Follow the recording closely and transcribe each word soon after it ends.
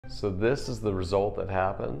So this is the result that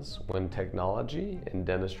happens when technology and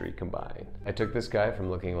dentistry combine. I took this guy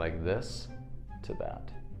from looking like this to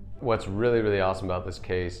that. What's really, really awesome about this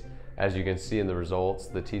case, as you can see in the results,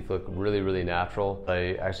 the teeth look really, really natural.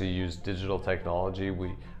 I actually used digital technology.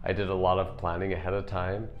 I did a lot of planning ahead of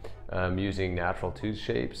time, using natural tooth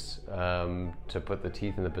shapes to put the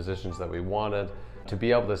teeth in the positions that we wanted, to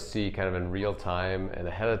be able to see kind of in real time and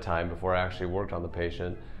ahead of time before I actually worked on the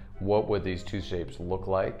patient, what would these tooth shapes look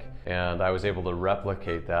like? And I was able to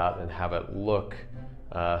replicate that and have it look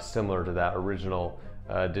similar to that original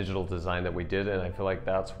digital design that we did, and I feel like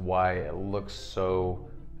that's why it looks so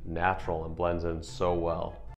natural and blends in so well.